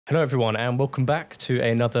Hello everyone and welcome back to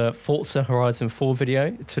another Forza Horizon 4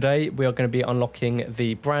 video. Today we are going to be unlocking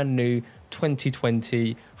the brand new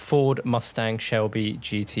 2020 Ford Mustang Shelby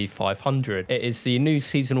GT500. It is the new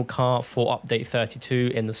seasonal car for update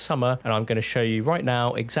 32 in the summer, and I'm going to show you right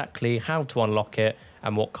now exactly how to unlock it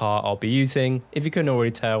and what car I'll be using. If you couldn't already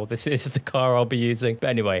tell, this is the car I'll be using. But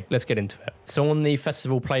anyway, let's get into it. So on the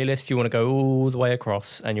festival playlist, you want to go all the way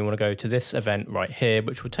across and you want to go to this event right here,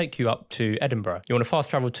 which will take you up to Edinburgh. You want to fast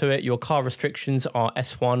travel to it. Your car restrictions are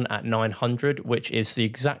S1 at 900, which is the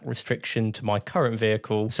exact restriction to my current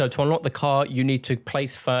vehicle. So to unlock the car, you need to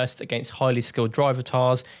place first against highly skilled driver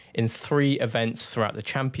tars in 3 events throughout the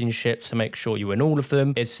championship to make sure you win all of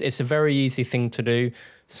them. It's a very easy thing to do.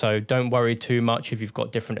 So don't worry too much if you've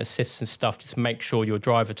got different assists and stuff. Just make sure your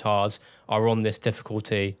driver tars are on this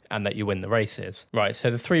difficulty and that you win the races. Right, so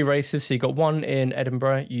the 3 races, so you got one in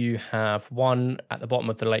Edinburgh, you have one at the bottom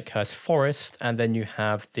of the Lakehurst Forest, and then you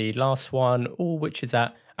have the last one, which is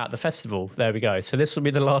at the festival. There we go. So this will be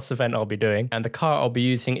the last event I'll be doing, and the car I'll be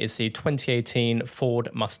using is the 2018 Ford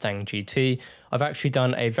Mustang GT. I've actually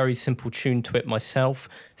done a very simple tune to it myself,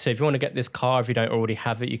 so if you want to get this car, if you don't already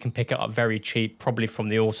have it, you can pick it up very cheap, probably from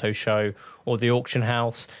the auto show or the auction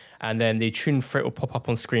house, and then the tune for it will pop up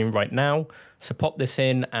on screen right now. So pop this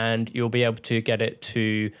in and you'll be able to get it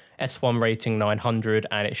to S1 rating 900,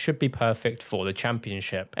 and it should be perfect for the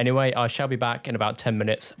championship. Anyway, I shall be back in about 10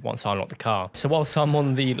 minutes once I unlock the car. So whilst I'm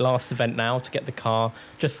on the last event now to get the car,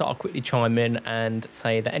 just thought I'll quickly chime in and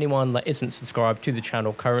say that anyone that isn't subscribed to the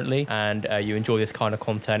channel currently and you enjoy this kind of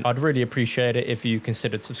content, I'd really appreciate it if you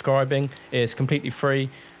considered subscribing. It's completely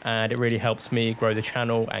free and it really helps me grow the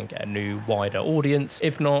channel and get a new wider audience.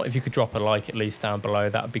 If not, if you could drop a like at least down below,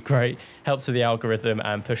 that would be great. Helps with the algorithm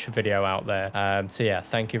and push the video out there. So yeah,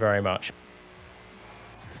 thank you very much.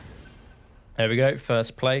 There we go,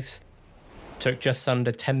 first place. Took just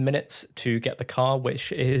under 10 minutes to get the car,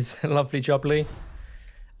 which is lovely jubbly.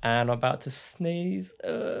 And I'm about to sneeze.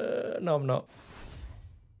 No, I'm not.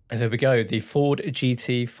 And there we go, the Ford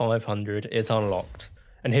GT500 is unlocked.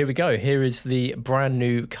 And here we go, here is the brand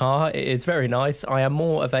new car. It is very nice. I am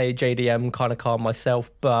more of a JDM kind of car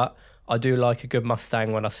myself, but I do like a good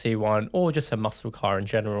Mustang when I see one, or just a muscle car in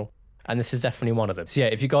general. And this is definitely one of them. So yeah,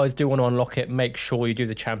 if you guys do want to unlock it, make sure you do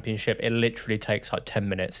the championship. It literally takes like 10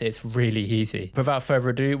 minutes. It's really easy. Without further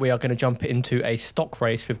ado, we are going to jump into a stock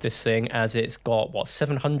race with this thing, as it's got, what,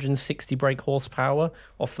 760 brake horsepower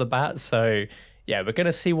off the bat. So yeah, we're going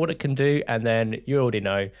to see what it can do, and then you already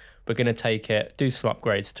know, we're going to take it, do some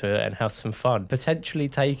upgrades to it, and have some fun. Potentially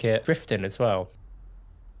take it drifting as well.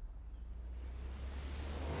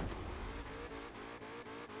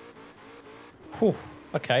 Whew,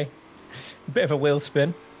 okay. Bit of a wheel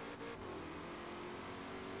spin.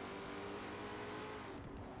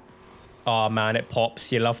 Oh man, it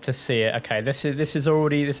pops. You love to see it. Okay, this is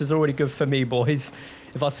already good for me, boys.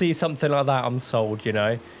 If I see something like that, I'm sold, you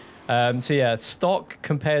know. So yeah, stock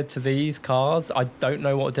compared to these cars, I don't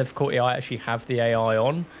know what difficulty I actually have the AI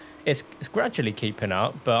on. It's gradually keeping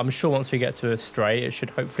up, but I'm sure once we get to a straight, it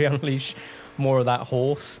should hopefully unleash more of that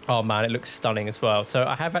horse. Oh man, it looks stunning as well. So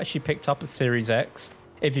I have actually picked up a Series X,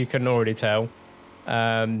 if you couldn't already tell.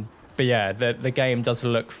 But yeah, the game does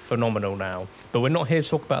look phenomenal now. But we're not here to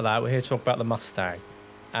talk about that, we're here to talk about the Mustang.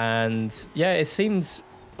 And yeah, it seems...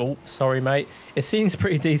 Oh, sorry, mate. It seems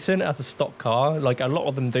pretty decent as a stock car. Like, a lot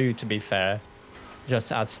of them do, to be fair.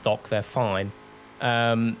 Just as stock, they're fine.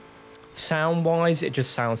 Sound-wise, it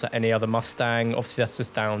just sounds like any other Mustang. Obviously, that's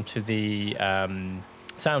just down to the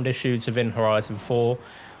sound issues within Horizon 4.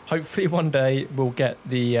 Hopefully, one day, we'll get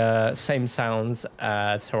the same sounds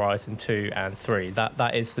as Horizon 2 and 3.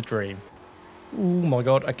 That is the dream. Oh, my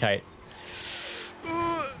God. Okay.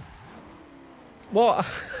 What?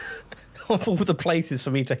 Of all the places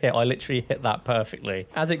for me to hit, I literally hit that perfectly.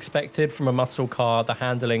 As expected from a muscle car, the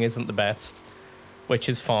handling isn't the best, which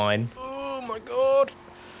is fine. Oh my God.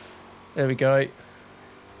 There we go.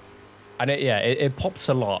 And it pops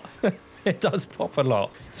a lot. It does pop a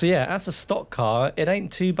lot. So yeah, as a stock car, it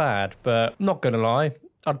ain't too bad, but not gonna lie,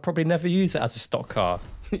 I'd probably never use it as a stock car.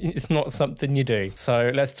 It's not something you do. So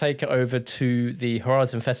let's take it over to the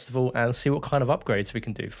Horizon Festival and see what kind of upgrades we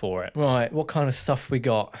can do for it. Right, what kind of stuff we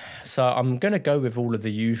got? So I'm going to go with all of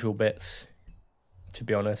the usual bits, to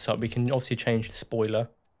be honest. So we can obviously change the spoiler,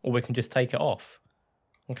 or we can just take it off.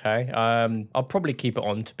 Okay, I'll probably keep it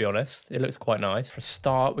on, to be honest. It looks quite nice. For a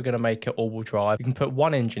start, we're going to make it all-wheel drive. You can put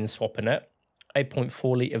one engine swap in it.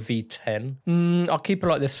 8.4 litre V10. I'll keep it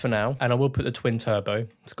like this for now, and I will put the twin turbo.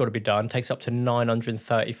 It's got to be done. Takes up to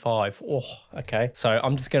 935. Oh, okay. So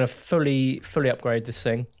I'm just going to fully upgrade this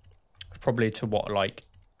thing, probably to what, like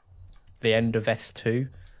the end of S2.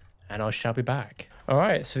 and I shall be back. All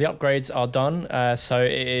right, so the upgrades are done. So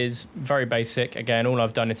it is very basic. Again, all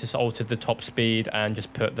I've done is just altered the top speed and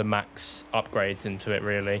just put the max upgrades into it,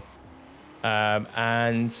 really.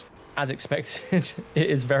 And as expected, it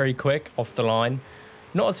is very quick off the line.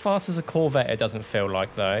 Not as fast as a Corvette, it doesn't feel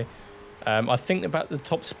like, though. I think about the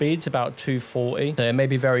top speed's about 240. So it may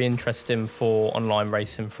be very interesting for online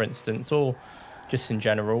racing, for instance, or just in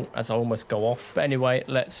general, as I almost go off. But anyway,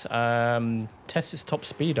 let's test its top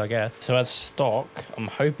speed, I guess. So as stock, I'm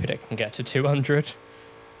hoping it can get to 200.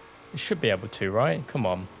 It should be able to, right? Come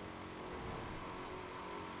on.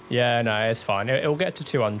 Yeah, no, it's fine. It'll get to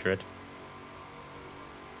 200.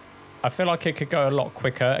 I feel like it could go a lot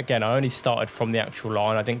quicker. Again, I only started from the actual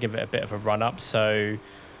line. I didn't give it a bit of a run up. So,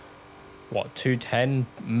 what, 210?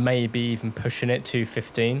 Maybe even pushing it,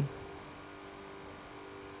 215.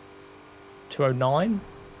 209?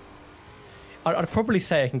 I'd probably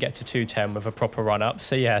say I can get to 210 with a proper run up.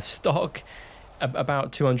 So yeah, stock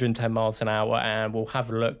about 210 miles an hour, and we'll have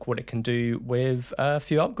a look what it can do with a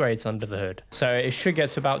few upgrades under the hood. So it should get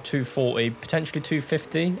to about 240, potentially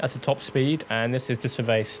 250 as a top speed, and this is just with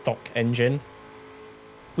a stock engine.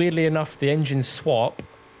 Weirdly enough, the engine swap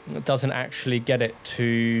doesn't actually get it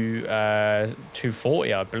to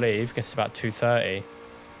 240, I believe. It gets about 230.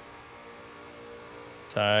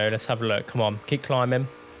 So let's have a look. Come on, keep climbing.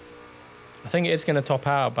 I think it is going to top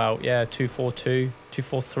out about, yeah, 242,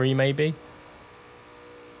 243 maybe.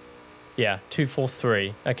 Yeah,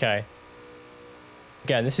 243. Okay.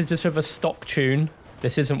 Again, this is just with a stock tune.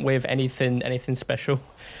 This isn't with anything special.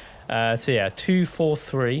 So yeah,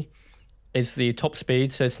 243 is the top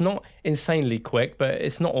speed. So it's not insanely quick, but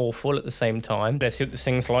it's not awful at the same time. Let's see what this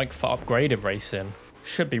thing's like for upgraded racing.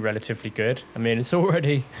 Should be relatively good. I mean, it's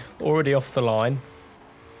already off the line.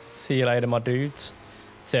 See you later, my dudes.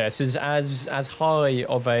 So yeah, this is as high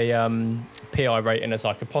of a PI rating as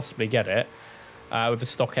I could possibly get it with a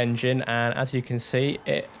stock engine, and as you can see,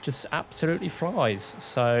 it just absolutely flies.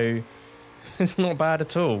 So it's not bad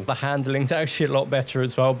at all. The handling's actually a lot better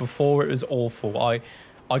as well. Before, it was awful.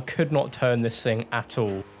 I could not turn this thing at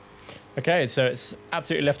all. Okay, so it's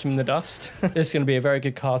absolutely left him in the dust. This is going to be a very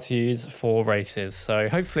good car to use for races. So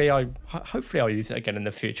hopefully I'll use it again in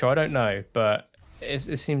the future. I don't know, but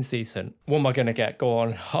it seems decent. What am I going to get? Go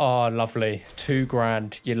on. Oh, lovely.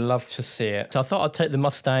 $2,000. You love to see it. So I thought I'd take the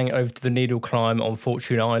Mustang over to the Needle Climb on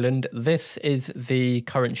Fortune Island. This is the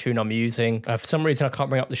current tune I'm using. For some reason, I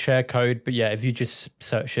can't bring up the share code. But yeah, if you just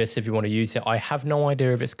search this, if you want to use it, I have no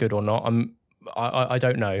idea if it's good or not. I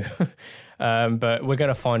don't know. But we're going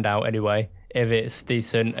to find out anyway if it's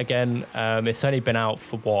decent. Again, it's only been out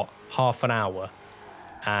for, what, half an hour.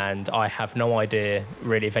 And I have no idea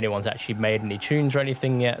really if anyone's actually made any tunes or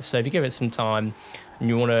anything yet. So if you give it some time and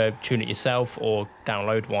you want to tune it yourself or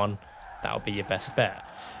download one, that'll be your best bet.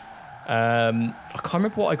 I can't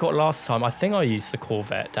remember what I got last time. I think I used the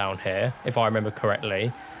Corvette down here, if I remember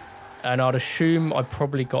correctly. And I'd assume I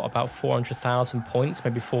probably got about 400,000 points,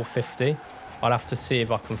 maybe 450. I'll have to see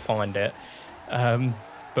if I can find it.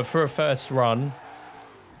 But for a first run,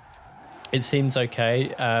 it seems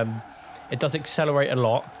okay. It does accelerate a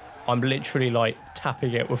lot. I'm literally like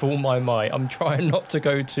tapping it with all my might. I'm trying not to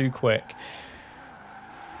go too quick.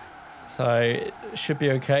 So it should be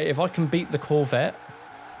okay. If I can beat the Corvette,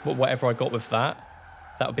 whatever I got with that,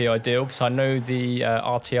 that would be ideal, because I know the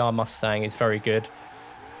RTR Mustang is very good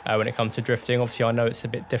when it comes to drifting. Obviously, I know it's a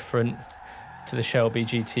bit different to the Shelby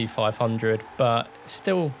GT500, but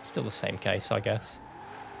still the same case, I guess.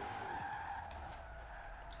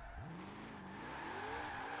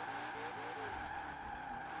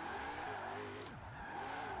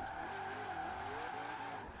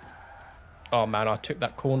 Oh man, I took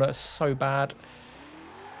that corner so bad.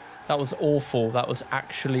 That was awful. That was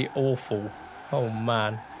actually awful. Oh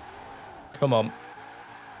man. Come on.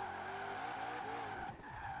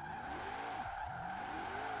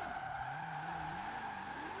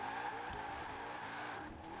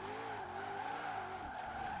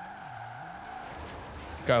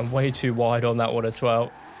 Going way too wide on that one as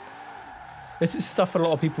well. This is stuff a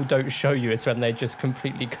lot of people don't show you. It's when they just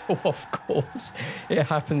completely go off course. It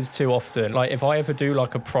happens too often. Like if I ever do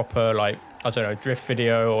like a proper, like, I don't know, drift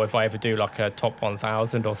video, or if I ever do like a top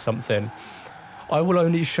 1000 or something, I will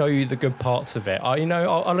only show you the good parts of it.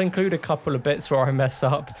 I'll include a couple of bits where I mess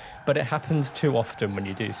up, but it happens too often when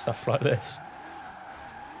you do stuff like this.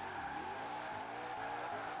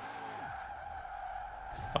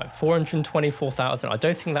 Like 424,000. I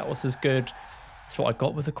don't think that was as good as what I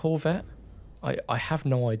got with the Corvette. I have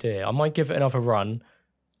no idea. I might give it another run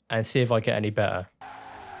and see if I get any better.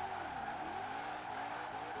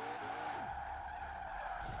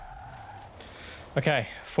 Okay,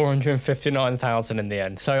 459,000 in the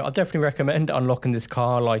end. So I definitely recommend unlocking this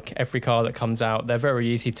car. Like every car that comes out, they're very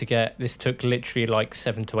easy to get. This took literally like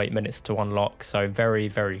 7 to 8 minutes to unlock, so very,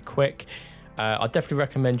 very quick. I definitely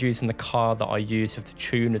recommend using the car that I use with the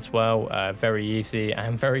tune as well. Very easy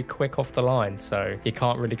and very quick off the line, so you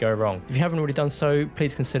can't really go wrong. If you haven't already done so,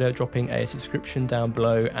 please consider dropping a subscription down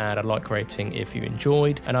below and a like rating if you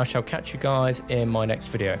enjoyed, and I shall catch you guys in my next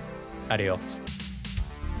video. Adios.